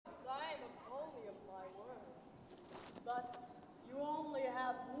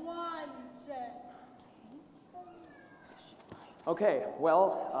Okay,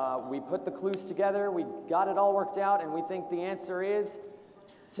 well, we put the clues together, we got it all worked out, and we think the answer is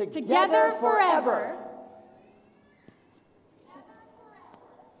together forever.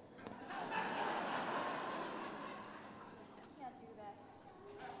 Can't do this.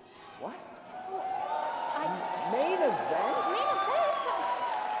 What? Main event? Main event?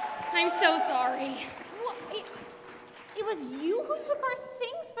 I'm so sorry. It was you who took our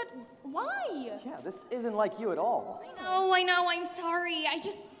things, but why? Yeah, this isn't like you at all. I know, I'm sorry. I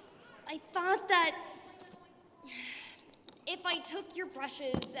thought that if I took your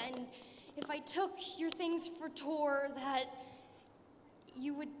brushes and if I took your things for tour, that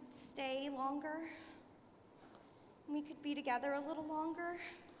you would stay longer. We could be together a little longer.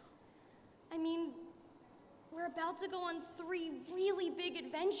 I mean, we're about to go on 3 really big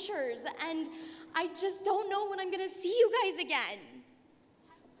adventures, and I just don't know when I'm gonna see you guys again.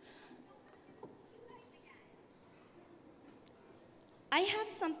 I have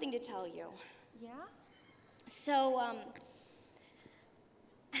something to tell you. Yeah? So,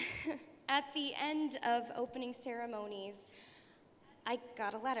 at the end of opening ceremonies, I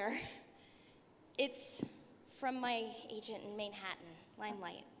got a letter. It's from my agent in Manhattan,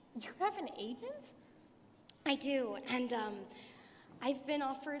 Limelight. You have an agent? I do, and I've been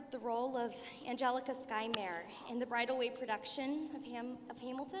offered the role of Angelica Skymare in the Bridal Way production of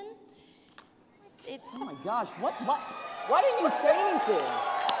Hamilton. It's... Oh my gosh, what? Why didn't you say anything?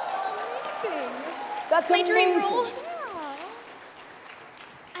 Amazing. That's my dream amazing. role. Yeah.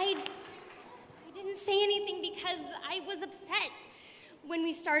 I didn't say anything because I was upset when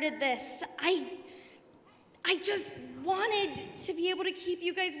we started this. I just wanted to be able to keep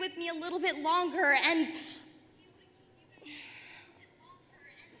you guys with me a little bit longer, and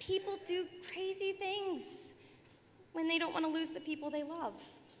people do crazy things when they don't want to lose the people they love.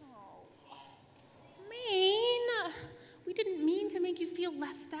 Maine, we didn't mean to make you feel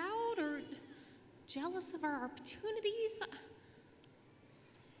left out or jealous of our opportunities.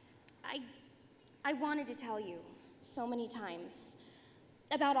 I wanted to tell you so many times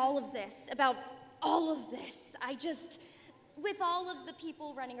about all of this, with all of the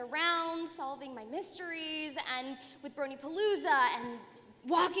people running around, solving my mysteries, and with BronyPalooza, and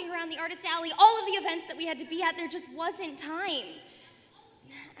walking around the artist alley, all of the events that we had to be at, there just wasn't time.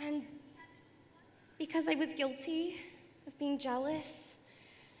 And because I was guilty of being jealous,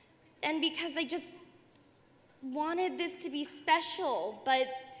 and because I just wanted this to be special, but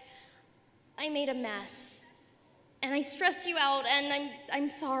I made a mess. And I stressed you out, and I'm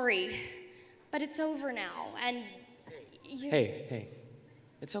sorry. But it's over now, and Hey,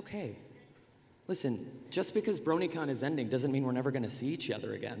 it's okay. Listen, just because BronyCon is ending doesn't mean we're never gonna see each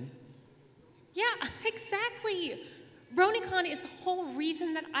other again. Yeah, exactly. BronyCon is the whole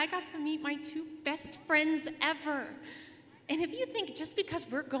reason that I got to meet my 2 best friends ever. And if you think just because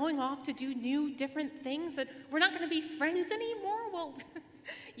we're going off to do new, different things that we're not gonna be friends anymore, well,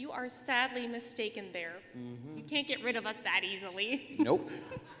 you are sadly mistaken there. Mm-hmm. You can't get rid of us that easily. Nope.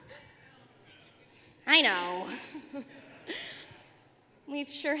 I know. We've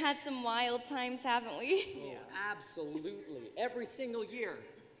sure had some wild times, haven't we? Yeah, absolutely. Every single year,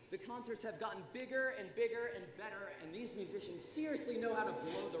 the concerts have gotten bigger and bigger and better, and these musicians seriously know how to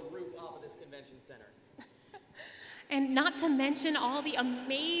blow the roof off of this convention center. And not to mention all the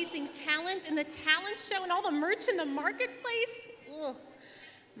amazing talent in the talent show and all the merch in the marketplace. Ugh.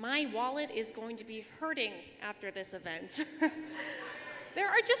 My wallet is going to be hurting after this event. There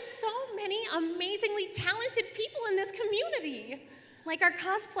are just so many amazingly talented people in this community. Like our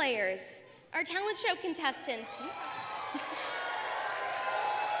cosplayers, our talent show contestants,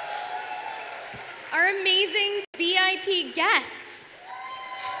 our amazing VIP guests.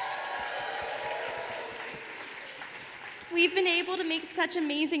 We've been able to make such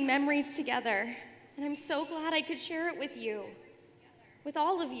amazing memories together, and I'm so glad I could share it with you, with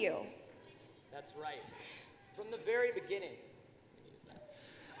all of you. That's right. From the very beginning.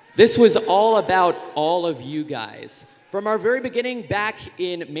 This was all about all of you guys. From our very beginning back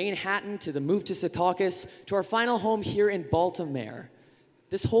in Manhattan to the move to Secaucus to our final home here in Baltimore.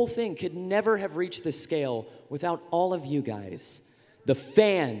 This whole thing could never have reached this scale without all of you guys, the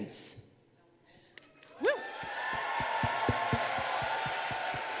fans. Woo.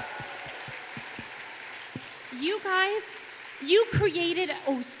 You guys, you created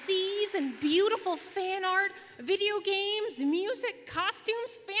OCs and beautiful fan art, video games, music,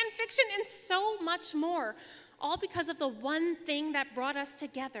 costumes, fan fiction, and so much more. All because of the one thing that brought us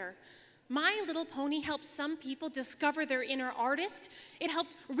together. My Little Pony helped some people discover their inner artist. It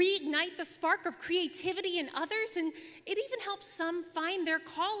helped reignite the spark of creativity in others, and it even helped some find their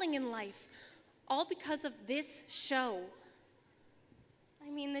calling in life. All because of this show.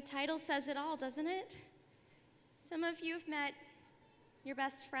 I mean, the title says it all, doesn't it? Some of you have met your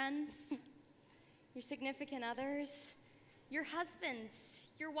best friends, your significant others, your husbands,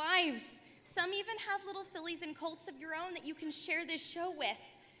 your wives. Some even have little fillies and colts of your own that you can share this show with.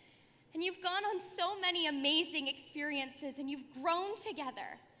 And you've gone on so many amazing experiences and you've grown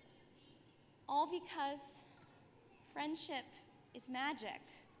together. All because friendship is magic.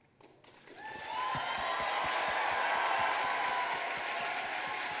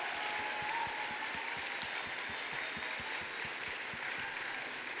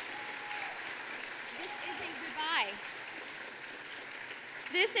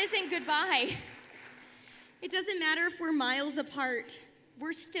 This isn't goodbye. It doesn't matter if we're miles apart.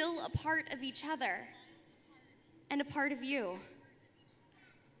 We're still a part of each other and a part of you.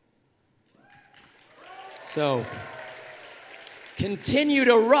 So, continue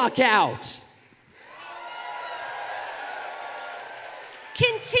to rock out.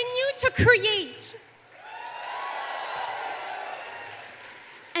 Continue to create.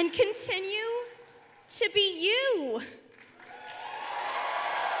 And continue to be you.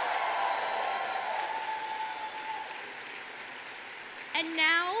 And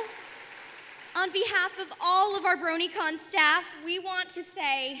now, on behalf of all of our BronyCon staff, we want to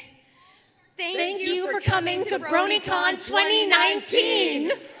say thank you for coming to BronyCon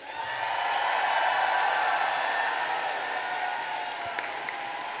 2019.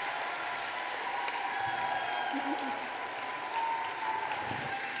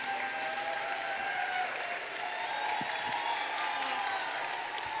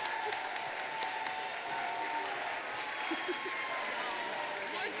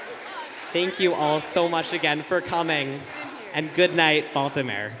 Thank you all so much again for coming, and good night,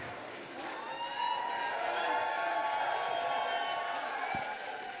 Baltimore.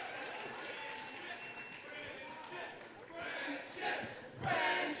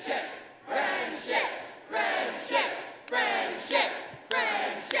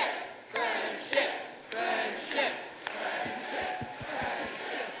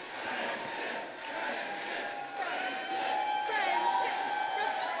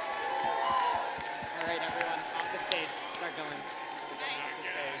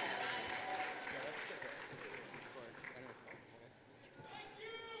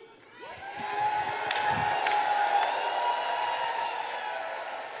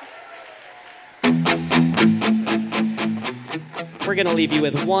 We're going to leave you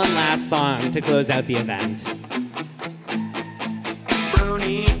with one last song to close out the event.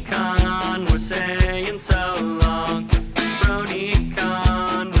 BronyCon, we're saying so long.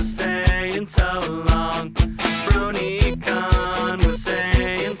 BronyCon, we're saying so long. BronyCon, we're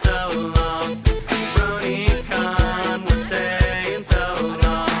saying so long. BronyCon, we're saying so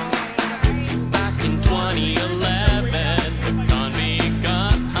long. Back in 2011, the con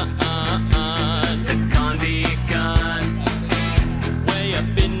begun. The con begun. Way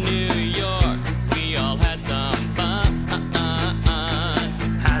up in New York, we all had some fun.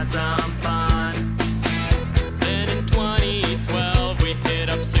 Had some fun. Then in 2012, we hit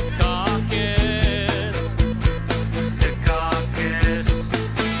up Secaucus. Secaucus.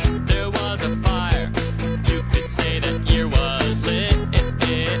 There was a fire. You could say that year was lit.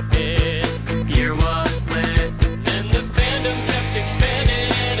 Year was lit. Then the fandom kept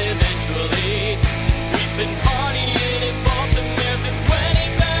expanding, and eventually, we've been partying in Baltimore since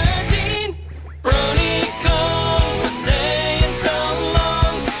 2013. BronyCon.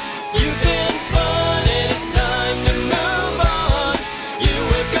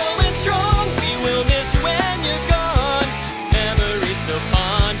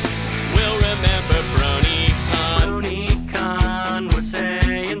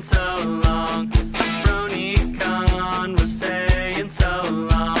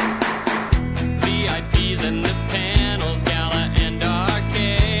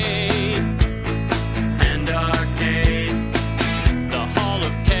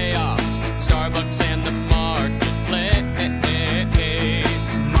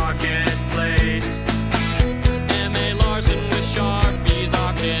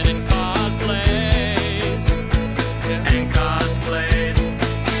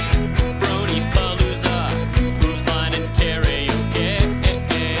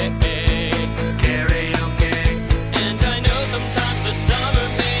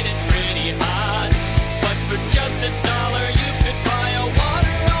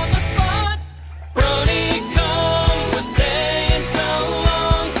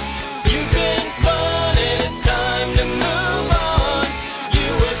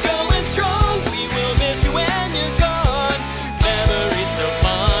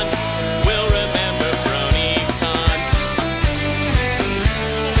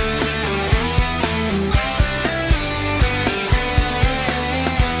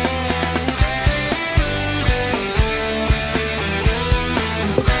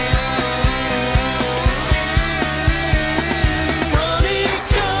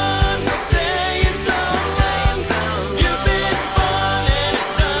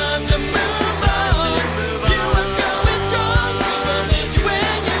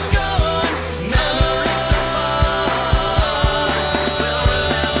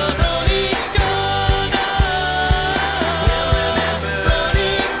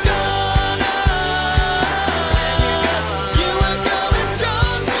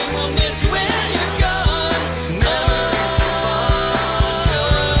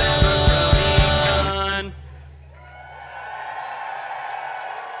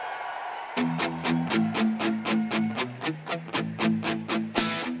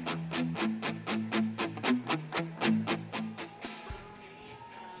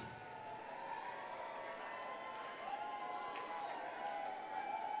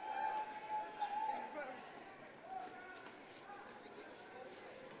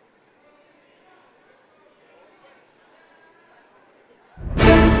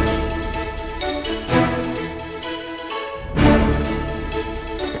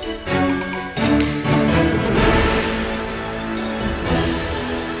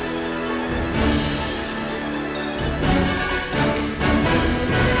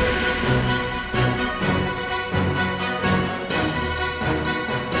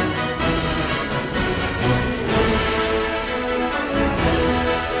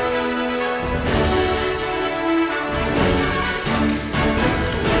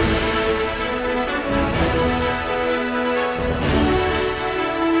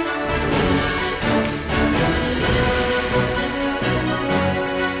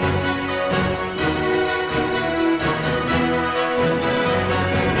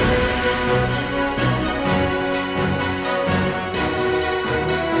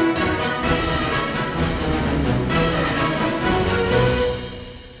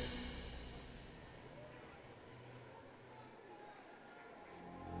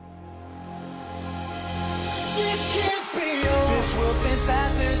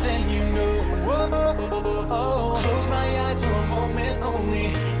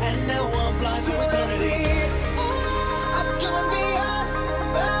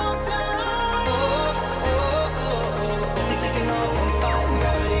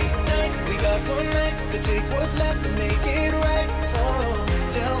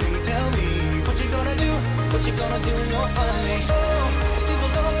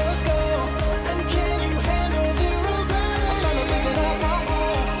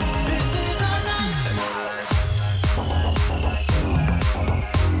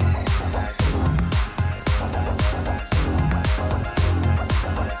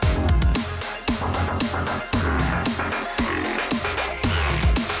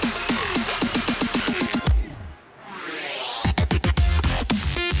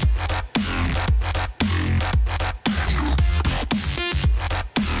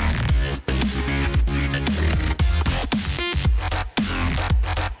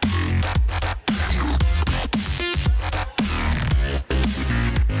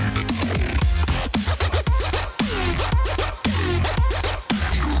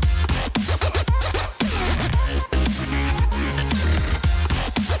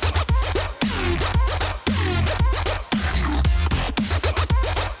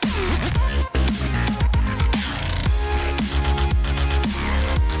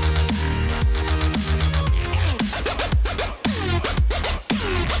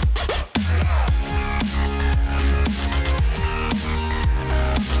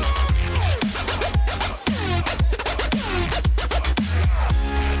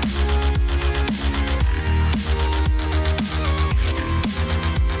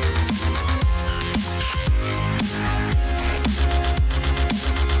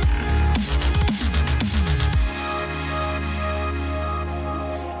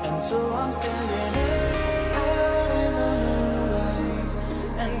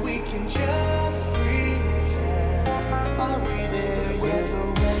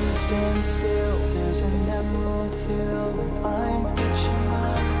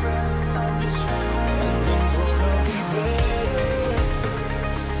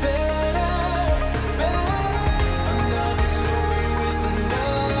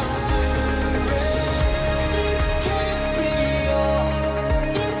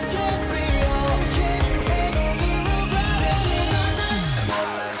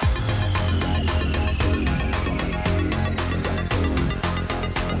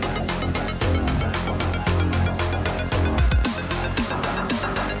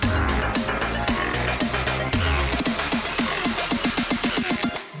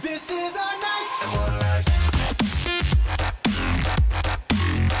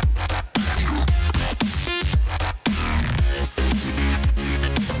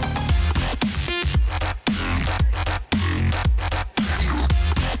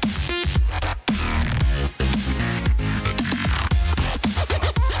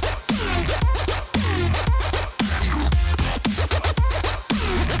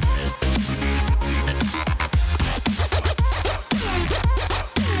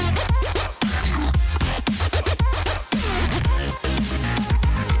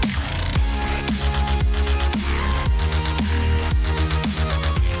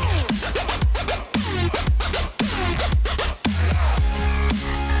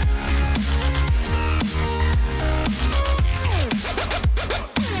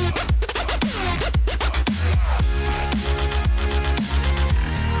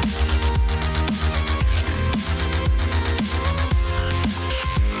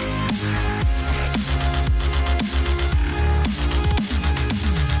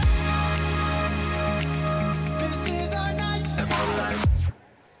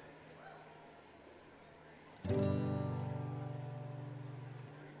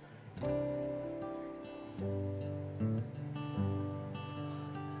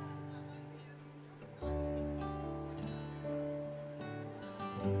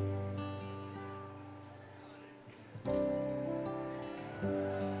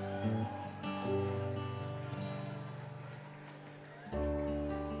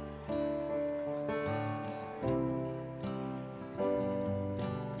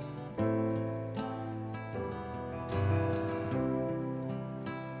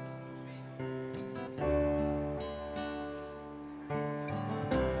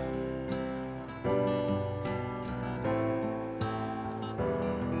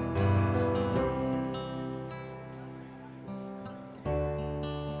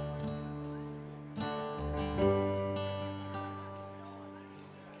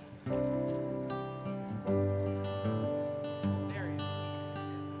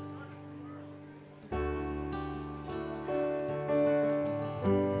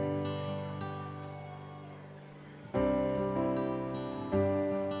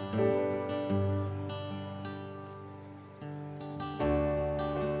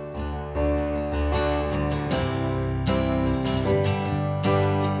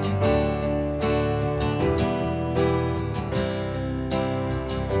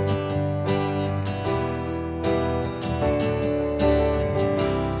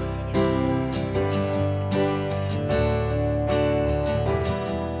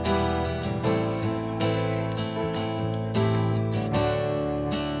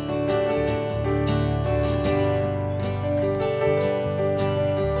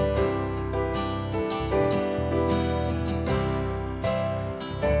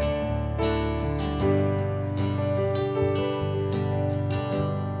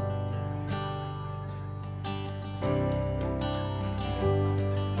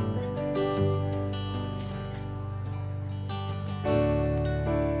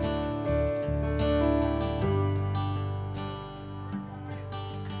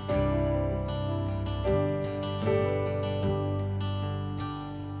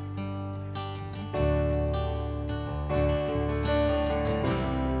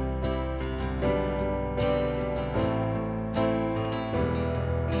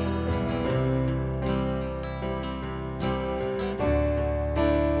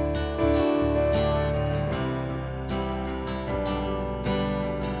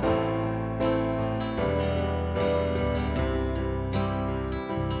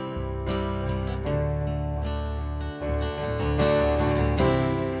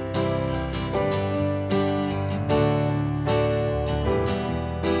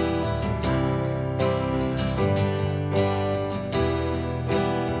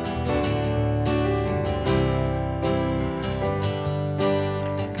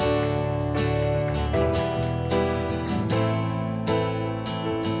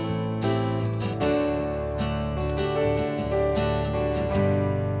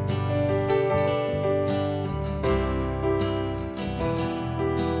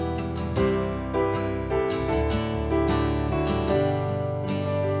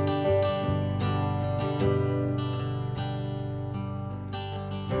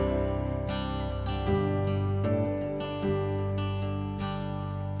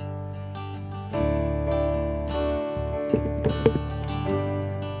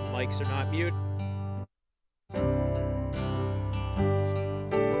 mics are not muted.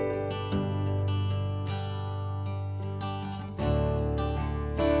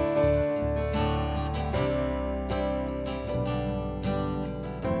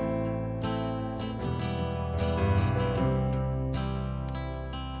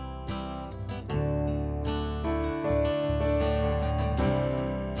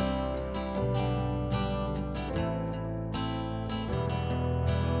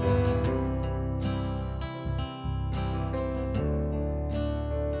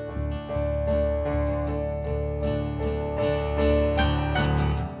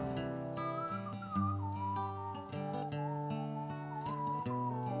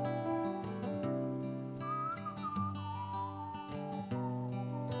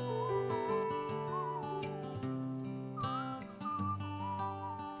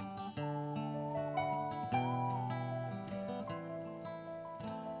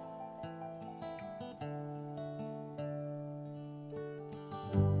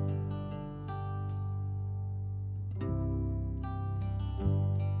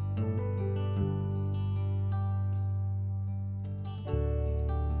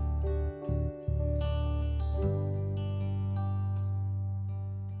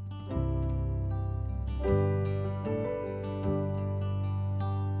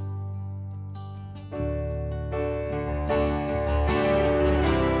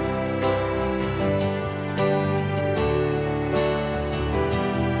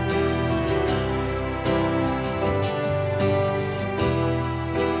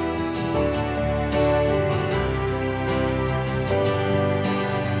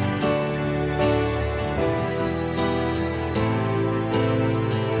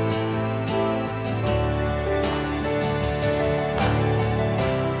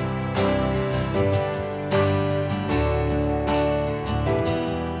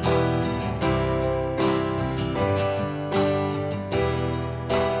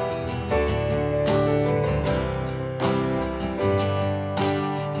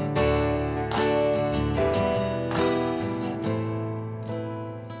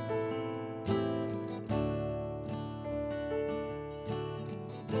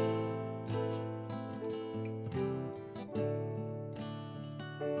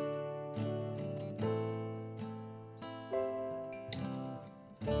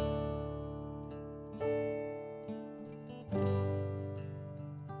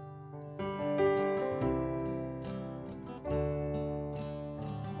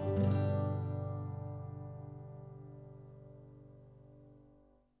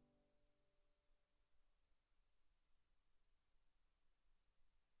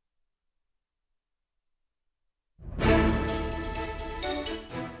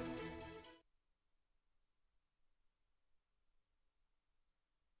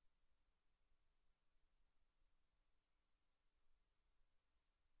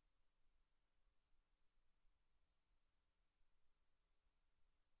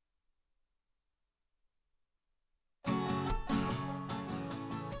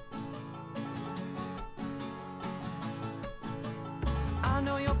 I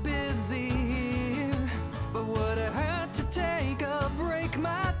know you're busy, but would it hurt to take a break,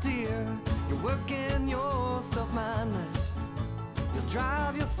 my dear? You're working yourself mindless, you'll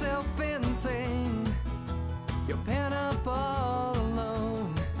drive yourself insane. You're pent up all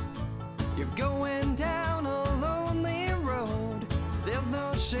alone, you're going down a lonely road. There's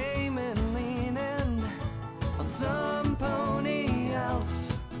no shame in leaning on some pony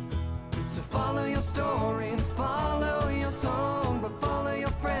else. So follow your story, follow your song, but follow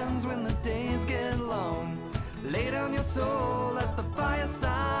your friends when the days get long. Lay down your soul at the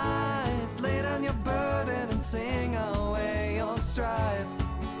fireside, lay down your burden and sing away your strife.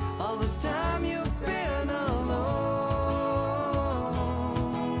 All this time you've been alone,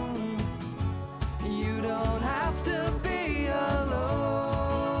 you don't have to be alone.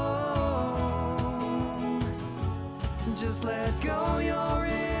 Just let go your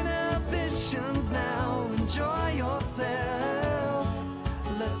inhibitions now, enjoy yourself,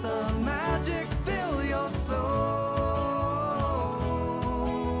 let the magic fill your soul.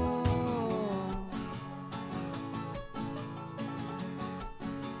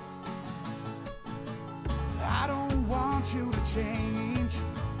 I don't want you to change,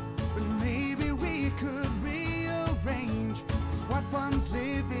 but maybe we could rearrange. 'Cause what fun's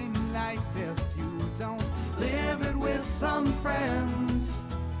living life if you don't live it with some friends?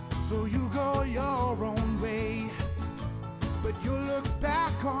 So you go your own way, but you'll look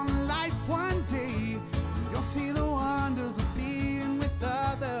back on life one day, you'll see the wonders of being with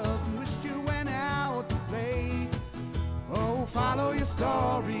others and wish you went out to play. Oh, Follow your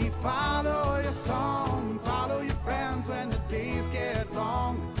story, follow your song, follow your friends when the days get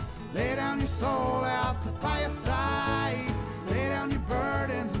long. Lay down your soul at the fireside, lay down your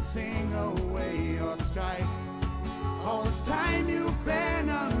burdens and sing away your strife. All this time you've been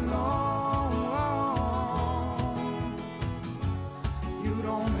alone, you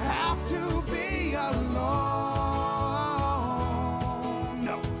don't have to be alone,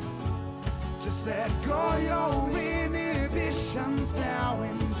 no. Just let go your inhibitions now,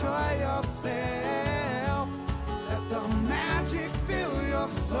 enjoy yourself. Let the magic fill your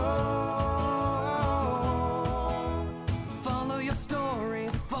soul. Follow your story,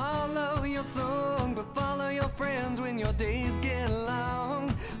 follow your song, but follow your friends when your days get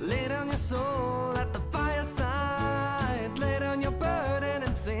long. Lay down your soul at the fireside, lay down your burden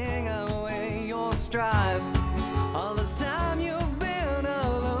and sing away your strife. All this time you've been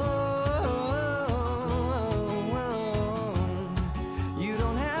alone, you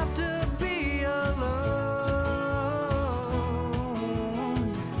don't have to be alone.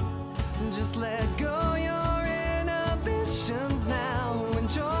 Just let go your inhibitions now,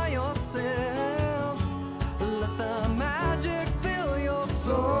 enjoy yourself. Let the magic fill your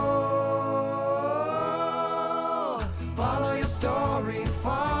soul. Follow your story,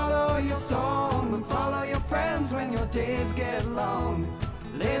 follow your song, and follow your friends when your days get long.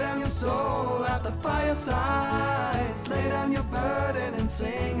 Lay down your soul at the fireside, lay down your burden and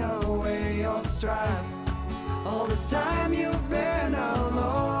sing away your strife. All this time you've been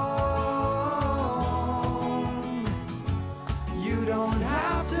alone, you don't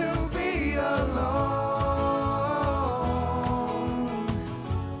have to be alone.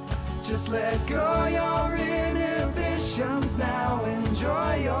 Just let go your inhibitions now,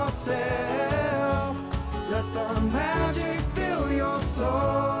 enjoy yourself. Let the magic fill your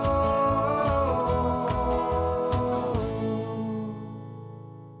soul.